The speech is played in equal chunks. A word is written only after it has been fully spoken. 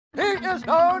is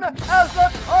known as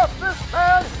the toughest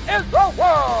man in the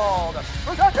world,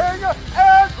 presenting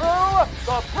Andrew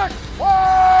the Brick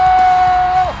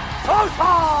Wall Sosa!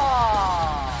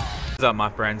 What's up, my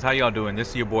friends? How y'all doing?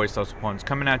 This is your boy Sosa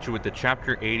coming at you with the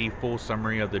Chapter 80 full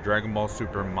summary of the Dragon Ball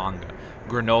Super manga,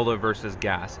 Granolah versus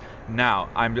Gas. Now,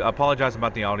 I apologize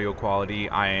about the audio quality.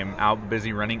 I am out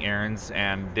busy running errands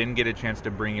and didn't get a chance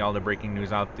to bring y'all the breaking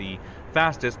news out the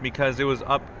fastest because it was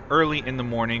up early in the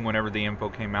morning whenever the info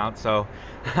came out, so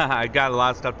I got a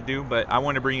lot of stuff to do, but I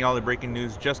want to bring y'all the breaking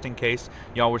news just in case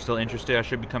y'all were still interested. I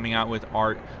should be coming out with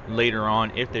art later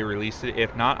on if they release it.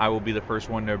 If not, I will be the first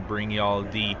one to bring y'all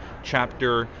the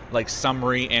chapter like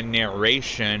summary and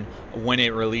narration when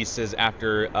it releases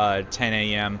after 10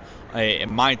 a.m.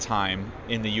 My time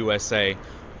in the USA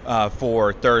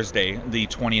for Thursday, the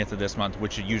 20th of this month,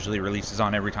 which it usually releases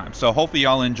on every time. So hopefully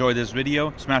y'all enjoy this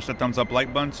video. Smash that thumbs up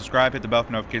like button, subscribe, hit the bell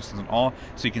for notifications and all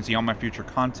so you can see all my future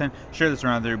content. Share this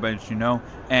around with everybody that you know,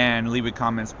 and leave a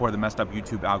comment support the messed up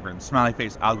YouTube algorithm. Smiley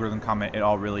face, algorithm, comment, it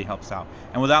all really helps out.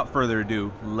 And without further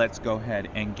ado, let's go ahead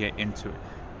and get into it.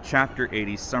 Chapter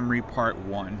 80, Summary Part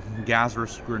 1, Gas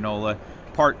vs. Granolah,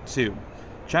 Part 2.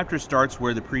 Chapter starts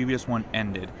where the previous one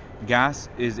ended. Gas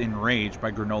is enraged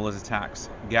by Granolah's attacks.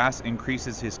 Gas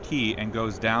increases his ki and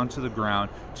goes down to the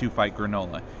ground to fight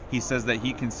Granolah. He says that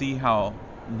he can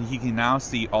now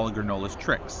see all of Granolah's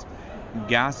tricks.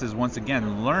 Gas is once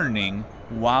again learning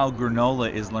while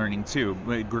Granolah is learning too.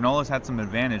 Granolah's had some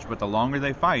advantage, but the longer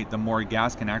they fight, the more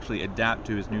Gas can actually adapt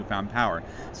to his newfound power.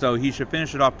 So he should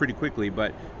finish it off pretty quickly,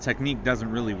 but technique doesn't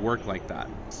really work like that.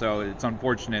 So it's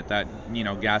unfortunate that, you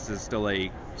know, Gas is still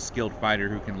a skilled fighter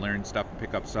who can learn stuff and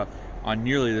pick up stuff on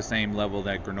nearly the same level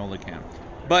that Granolah can.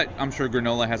 But I'm sure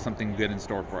Granolah has something good in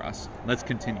store for us. Let's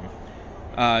continue.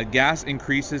 Gas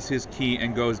increases his ki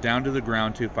and goes down to the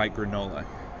ground to fight Granolah.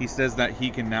 He says that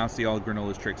he can now see all of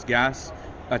Granolah's tricks. Gas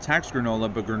attacks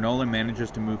Granolah, but Granolah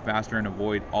manages to move faster and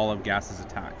avoid all of Gas's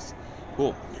attacks.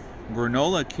 Cool.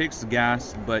 Granolah kicks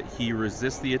Gas, but he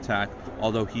resists the attack,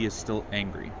 although he is still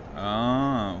angry.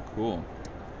 Oh, cool.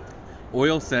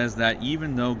 Oil says that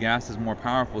even though Gas is more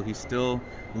powerful, he still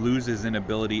loses in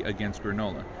ability against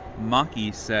Granolah.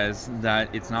 Maki says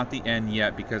that it's not the end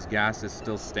yet because Gas is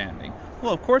still standing.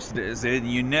 Well, of course it is.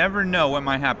 You never know what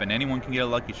might happen. Anyone can get a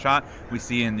lucky shot. We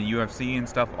see in the UFC and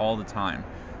stuff all the time.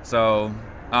 So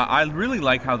I really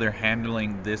like how they're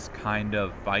handling this kind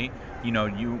of fight. You know,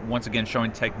 you once again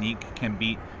showing technique can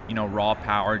beat, you know, raw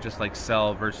power, just like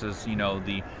Cell versus, you know,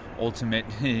 the ultimate,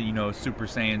 you know, Super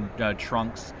Saiyan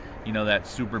Trunks, you know, that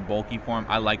super bulky form.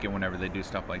 I like it whenever they do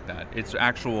stuff like that. It's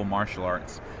actual martial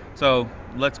arts. So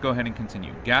let's go ahead and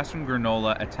continue. Gas and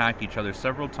Granolah attack each other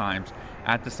several times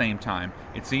at the same time.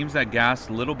 It seems that Gas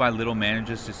little by little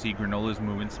manages to see Granolah's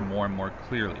movements more and more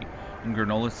clearly, and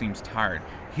Granolah seems tired.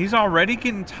 He's already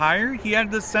getting tired? He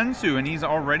had the sensu and he's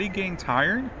already getting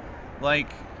tired?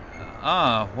 Like,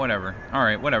 whatever.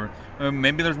 Alright, whatever.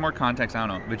 Maybe there's more context, I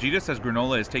don't know. Vegeta says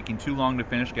Granolah is taking too long to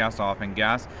finish Gas off, and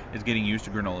Gas is getting used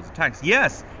to Granolah's attacks.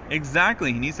 Yes,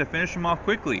 exactly. He needs to finish him off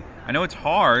quickly. I know it's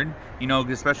hard, you know,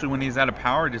 especially when he's at a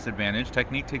power disadvantage.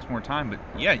 Technique takes more time, but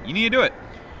yeah, you need to do it.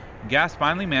 Gas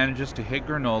finally manages to hit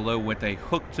Granolah with a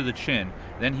hook to the chin.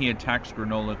 Then he attacks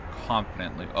Granolah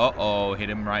confidently. Uh-oh, hit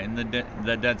him right in the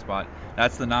dead spot.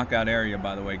 That's the knockout area,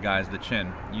 by the way, guys, the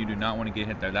chin. You do not want to get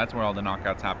hit there. That's where all the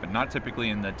knockouts happen. Not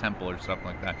typically in the temple or stuff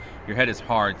like that. Your head is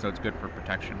hard, so it's good for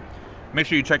protection. Make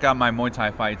sure you check out my Muay Thai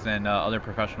fights and other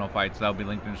professional fights. That'll be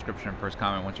linked in the description and first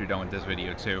comment once you're done with this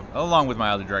video, too. Along with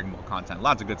my other Dragon Ball content.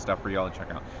 Lots of good stuff for y'all to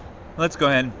check out. Let's go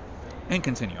ahead and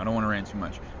continue. I don't want to rant too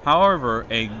much. However,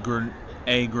 a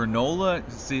Granolah,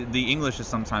 see, the English is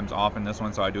sometimes off in this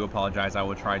one, so I do apologize. I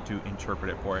will try to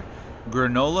interpret it for it.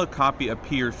 Granolah copy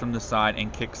appears from the side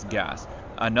and kicks Gas.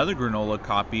 Another Granolah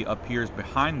copy appears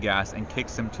behind Gas and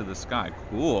kicks him to the sky.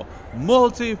 Cool.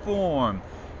 Multiform.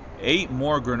 8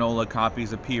 more Granolah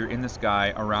copies appear in the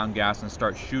sky around Gas and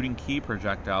start shooting ki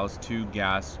projectiles to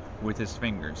Gas with his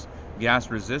fingers. Gas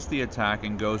resists the attack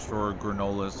and goes for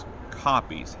Granolah's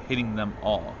copies, hitting them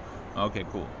all. Okay,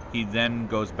 cool. He then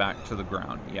goes back to the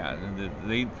ground. Yeah,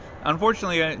 they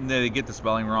unfortunately they get the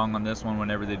spelling wrong on this one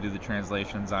whenever they do the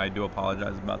translations. I do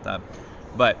apologize about that,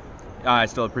 but I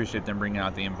still appreciate them bringing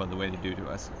out the info the way they do to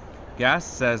us. Gas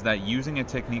says that using a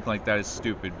technique like that is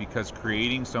stupid because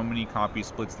creating so many copies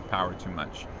splits the power too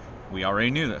much. We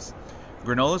already knew this.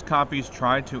 Granolah's copies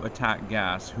try to attack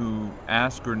Gas, who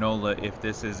asks Granolah if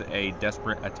this is a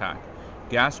desperate attack.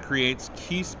 Gas creates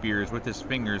ki spears with his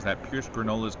fingers that pierce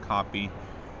Granolah's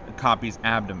copies'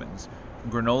 abdomens.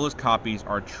 Granolah's copies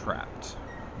are trapped.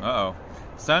 Uh-oh.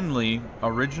 Suddenly,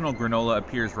 original Granolah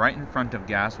appears right in front of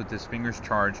Gas with his fingers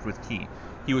charged with ki.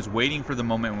 He was waiting for the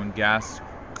moment when Gas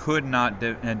could not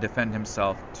defend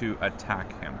himself to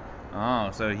attack him.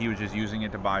 Oh, so he was just using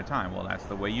it to buy time. Well, that's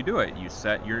the way you do it. You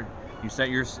set your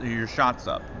shots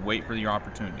up. Wait for your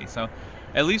opportunity. So,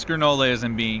 at least Granolah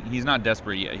isn't he's not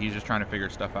desperate yet. He's just trying to figure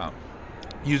stuff out,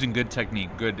 using good technique,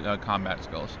 good combat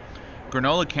skills.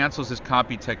 Granolah cancels his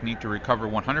copy technique to recover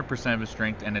 100% of his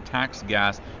strength and attacks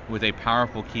Gas with a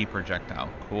powerful ki projectile.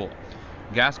 Cool.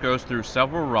 Gas goes through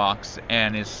several rocks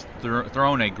and is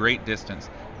thrown a great distance.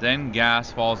 Then Gas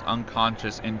falls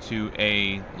unconscious into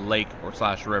a lake or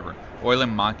 / river. Oil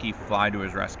and Maki fly to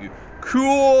his rescue.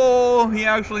 Cool! He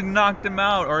actually knocked him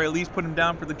out, or at least put him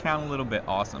down for the count a little bit.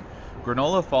 Awesome.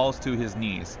 Granolah falls to his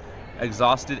knees,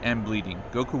 exhausted and bleeding.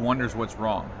 Goku wonders what's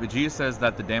wrong. Vegeta says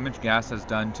that the damage Gas has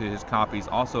done to his copies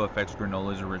also affects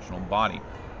Granolah's original body.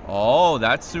 Oh,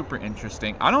 that's super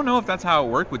interesting. I don't know if that's how it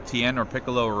worked with Tien or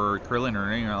Piccolo or Krillin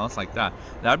or anything else like that.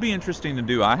 That'd be interesting to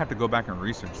do. I have to go back and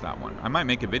research that one. I might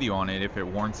make a video on it if it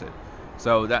warrants it.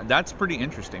 So that's pretty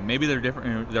interesting. Maybe they're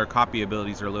different. Their copy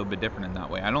abilities are a little bit different in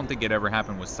that way. I don't think it ever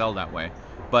happened with Cell that way,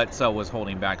 but Cell was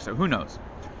holding back, so who knows?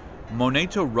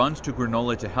 Moneto runs to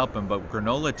Granolah to help him, but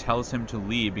Granolah tells him to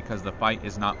leave because the fight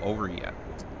is not over yet.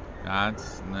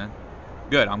 That's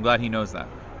good. I'm glad he knows that.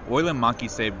 Oil and Maki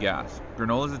save Gas.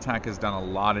 Granolah's attack has done a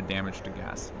lot of damage to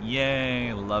Gas.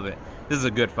 Yay, love it. This is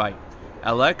a good fight.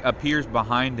 Elec appears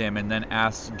behind him and then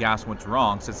asks Gas what's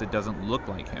wrong since it doesn't look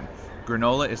like him.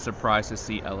 Granolah is surprised to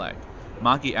see Elec.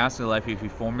 Maki asks Elec if he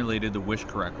formulated the wish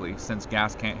correctly since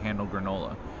Gas can't handle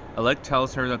Granolah. Elec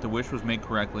tells her that the wish was made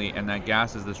correctly and that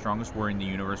Gas is the strongest warrior in the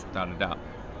universe without a doubt.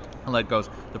 Elec goes,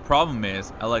 the problem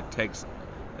is, Elec takes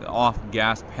off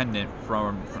Gas' pendant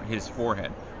from his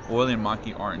forehead. Oil and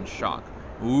Maki are in shock.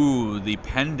 Ooh, the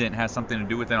pendant has something to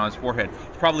do with it on his forehead.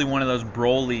 It's probably one of those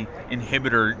Broly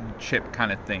inhibitor chip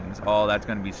kind of things. Oh, that's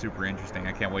going to be super interesting.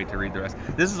 I can't wait to read the rest.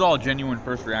 This is all genuine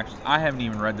first reactions. I haven't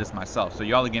even read this myself, so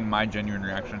y'all are getting my genuine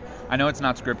reaction. I know it's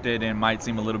not scripted and it might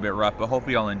seem a little bit rough, but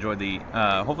hopefully y'all enjoy the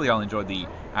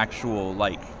actual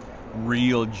like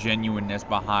real genuineness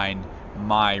behind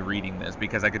my reading this,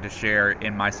 because I get to share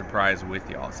in my surprise with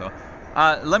y'all. So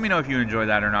let me know if you enjoy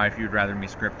that or not, if you'd rather me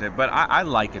script it. But I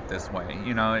like it this way,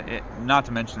 you know. Not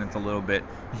to mention it's a little bit,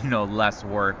 you know, less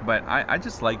work. But I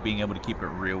just like being able to keep it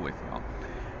real with y'all.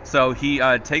 So he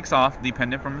takes off the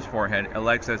pendant from his forehead.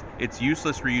 Elec says, it's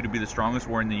useless for you to be the strongest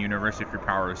warrior in the universe if your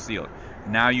power is sealed.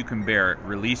 Now you can bear it.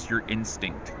 Release your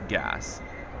instinct, Gas.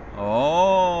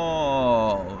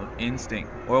 Oh, instinct.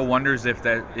 Oil wonders if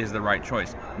that is the right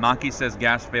choice. Maki says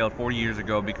Gas failed 40 years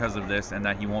ago because of this and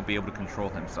that he won't be able to control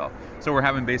himself. So we're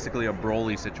having basically a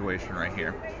Broly situation right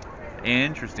here.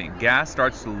 Interesting. Gas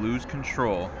starts to lose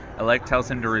control. Elec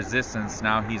tells him to resist since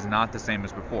now he's not the same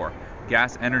as before.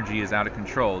 Gas energy is out of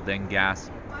control, then Gas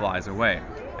flies away.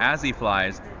 As he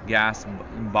flies, Gas'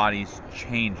 body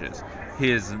changes.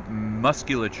 His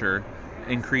musculature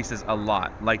increases a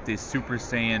lot, like the Super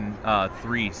Saiyan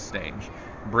 3 stage.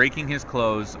 Breaking his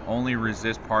clothes only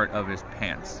resists part of his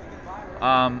pants.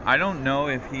 I don't know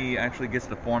if he actually gets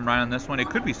the form right on this one. It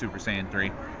could be Super Saiyan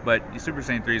 3, but Super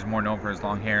Saiyan 3 is more known for his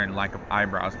long hair and lack of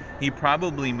eyebrows. He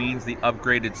probably means the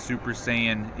upgraded Super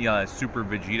Saiyan, Super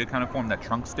Vegeta kind of form that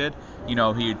Trunks did. You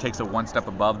know, he takes it one step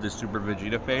above the Super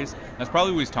Vegeta phase. That's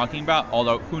probably what he's talking about,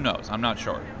 although who knows? I'm not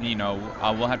sure. You know,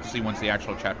 we'll have to see once the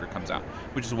actual chapter comes out,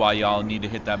 which is why y'all need to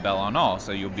hit that bell on all,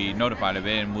 so you'll be notified of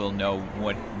it and we'll know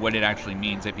what it actually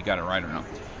means, if you got it right or not.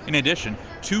 In addition,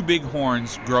 two big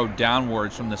horns grow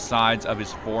downwards from the sides of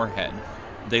his forehead.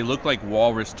 They look like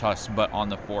walrus tusks, but on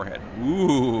the forehead.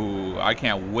 Ooh, I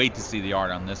can't wait to see the art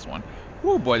on this one.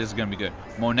 Ooh, boy, this is going to be good.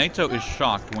 Moneto is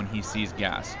shocked when he sees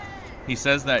Gas. He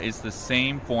says that it's the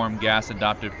same form Gas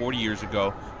adopted 40 years ago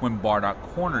when Bardock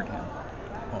cornered him.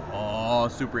 Oh,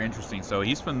 super interesting. So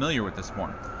he's familiar with this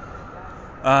form.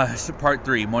 Part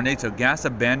 3. Moneto. Gas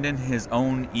abandoned his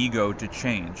own ego to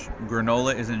change.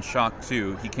 Granolah is in shock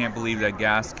too. He can't believe that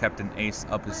Gas kept an ace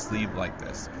up his sleeve like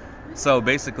this. So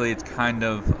basically it's kind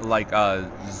of like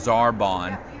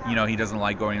Zarbon. You know, he doesn't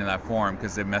like going into that form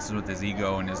because it messes with his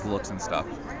ego and his looks and stuff.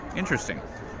 Interesting.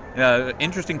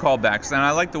 Interesting callbacks, and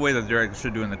I like the way that they're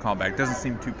actually doing the callback. It doesn't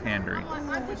seem too pandering.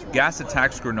 Gas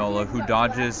attacks Granolah, who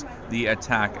dodges the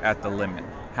attack at the limit.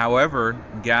 However,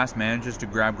 Gas manages to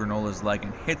grab Granolah's leg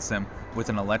and hits him with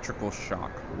an electrical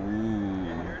shock.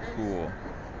 Ooh, cool.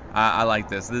 I like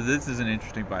this. This is an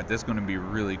interesting fight. This is going to be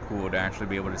really cool to actually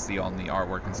be able to see all the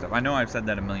artwork and stuff. I know I've said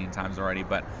that a million times already,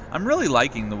 but I'm really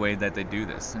liking the way that they do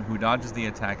this. And who dodges the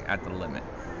attack at the limit.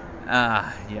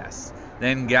 Yes.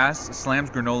 Then Gas slams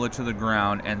Granolah to the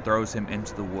ground and throws him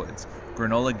into the woods.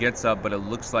 Granolah gets up, but it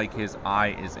looks like his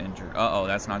eye is injured. Uh-oh,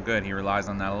 that's not good. He relies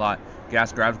on that a lot.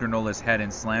 Gas grabs Granolah's head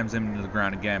and slams him into the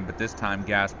ground again, but this time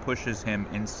Gas pushes him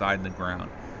inside the ground.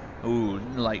 Ooh,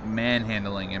 like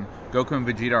manhandling him. Goku and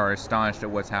Vegeta are astonished at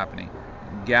what's happening.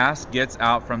 Gas gets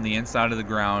out from the inside of the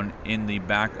ground in the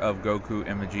back of Goku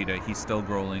and Vegeta. He's still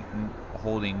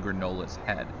holding Granolah's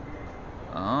head.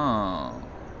 Oh,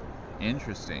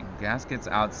 interesting. Gas gets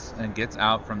out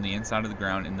from the inside of the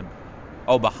ground in the...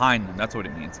 Oh, behind them. That's what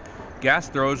it means. Gas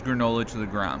throws Granolah to the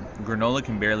ground. Granolah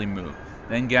can barely move.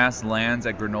 Then Gas lands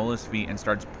at Granolah's feet and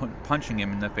starts punching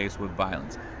him in the face with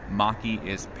violence. Maki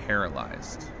is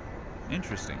paralyzed.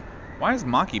 Interesting. Why is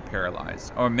Maki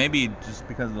paralyzed? Or maybe just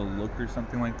because of the look or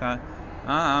something like that?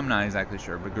 I'm not exactly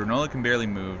sure. But Granolah can barely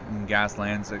move, and Gas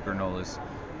lands at Granolah's...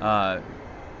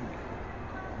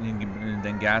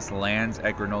 then Gas lands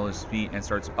at Granolah's feet and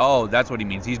starts... Oh, that's what he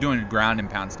means. He's doing ground and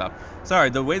pound stuff.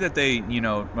 Sorry, the way that they,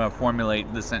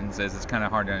 formulate the sentences, it's kind of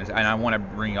hard to understand. And I want to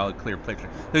bring y'all a clear picture.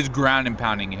 There's ground and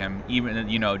pounding him, even,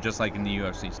 just like in the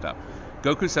UFC stuff.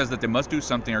 Goku says that they must do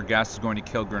something or Gas is going to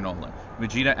kill Granolah.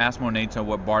 Vegeta asks Moneta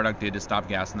what Bardock did to stop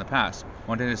Gas in the past.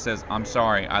 Moneta says, "I'm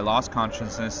sorry, I lost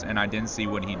consciousness and I didn't see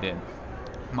what he did."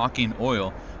 Maki and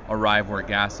Oil arrive where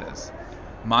Gas is.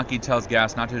 Maki tells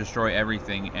Gas not to destroy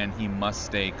everything and he must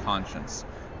stay conscious.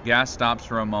 Gas stops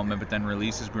for a moment but then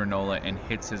releases Granolah and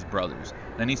hits his brothers.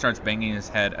 Then he starts banging his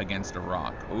head against a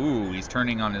rock. Ooh, he's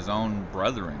turning on his own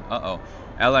brethren. Uh-oh.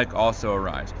 Elec also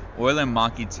arrives. Oil and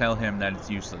Maki tell him that it's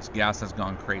useless. Gas has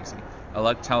gone crazy.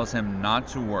 Elec tells him not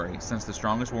to worry, since the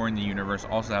strongest warrior in the universe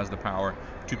also has the power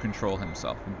to control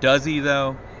himself. Does he,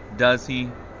 though? Does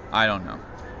he? I don't know.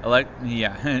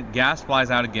 Gas flies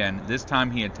out again. This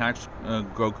time he attacks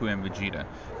Goku and Vegeta.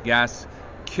 Gas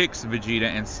kicks Vegeta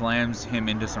and slams him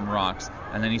into some rocks,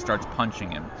 and then he starts punching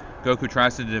him. Goku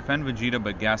tries to defend Vegeta,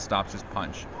 but Gas stops his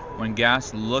punch. When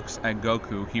Gas looks at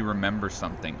Goku, he remembers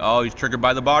something. Oh, he's triggered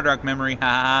by the Bardock memory. Ha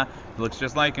ha. Looks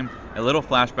just like him. A little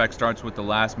flashback starts with the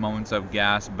last moments of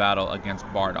Gas' battle against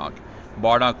Bardock.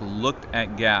 Bardock looked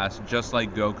at Gas just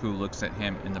like Goku looks at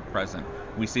him in the present.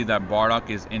 We see that Bardock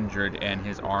is injured and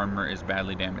his armor is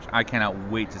badly damaged. I cannot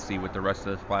wait to see what the rest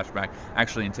of this flashback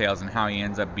actually entails and how he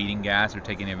ends up beating Gas or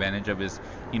taking advantage of his,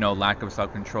 lack of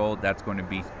self-control. That's going to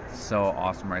be so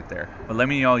awesome right there. But let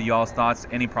me know y'all's thoughts.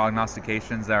 Any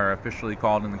prognostications that are officially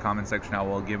called in the comment section, I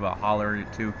will give a holler or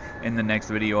two in the next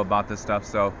video about this stuff.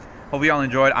 So hope y'all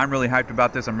enjoyed. I'm really hyped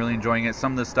about this. I'm really enjoying it.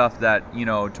 Some of the stuff that,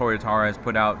 Toyotarou has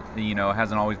put out,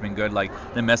 hasn't always been good. Like,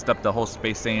 they messed up the whole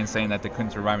Space Saiyan, saying that they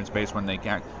couldn't survive in space when they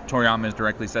can't. Toriyama has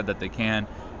directly said that they can,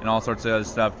 and all sorts of other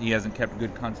stuff. He hasn't kept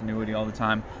good continuity all the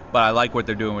time. But I like what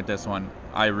they're doing with this one.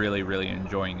 I really, really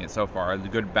enjoying it so far. The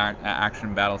good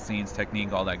action battle scenes,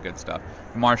 technique, all that good stuff.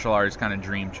 Martial arts kind of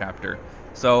dream chapter.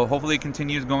 So hopefully it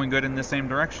continues going good in the same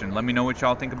direction. Let me know what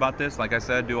y'all think about this. Like I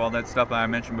said, do all that stuff that I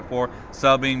mentioned before.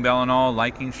 Subbing, bell and all,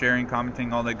 liking, sharing,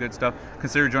 commenting, all that good stuff.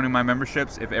 Consider joining my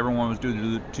memberships. If everyone was to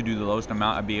do the lowest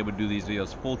amount, I'd be able to do these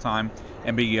videos full time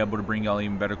and be able to bring y'all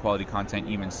even better quality content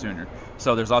even sooner.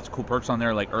 So there's lots of cool perks on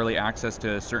there, like early access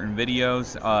to certain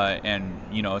videos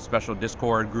and special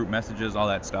Discord group messages, all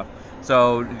that stuff.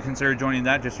 So consider joining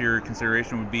that. Just your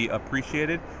consideration would be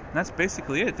appreciated. And that's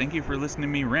basically it. Thank you for listening to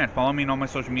me rant. Follow me on all my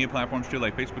social media platforms too,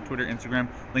 like Facebook, Twitter, Instagram.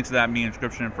 Links to that in the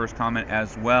description and first comment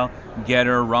as well.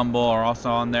 Getter, Rumble are also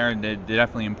on there. They're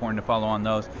definitely important to follow on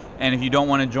those. And if you don't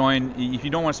want to join, if you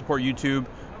don't want to support YouTube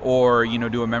or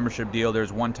do a membership deal,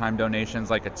 there's one-time donations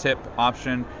like a tip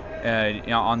option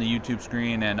on the YouTube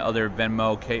screen and other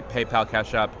Venmo, PayPal,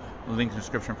 Cash App. Link in the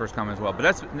description, first comment as well.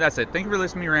 But that's it. Thank you for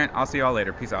listening to me rant. I'll see y'all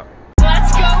later. Peace out.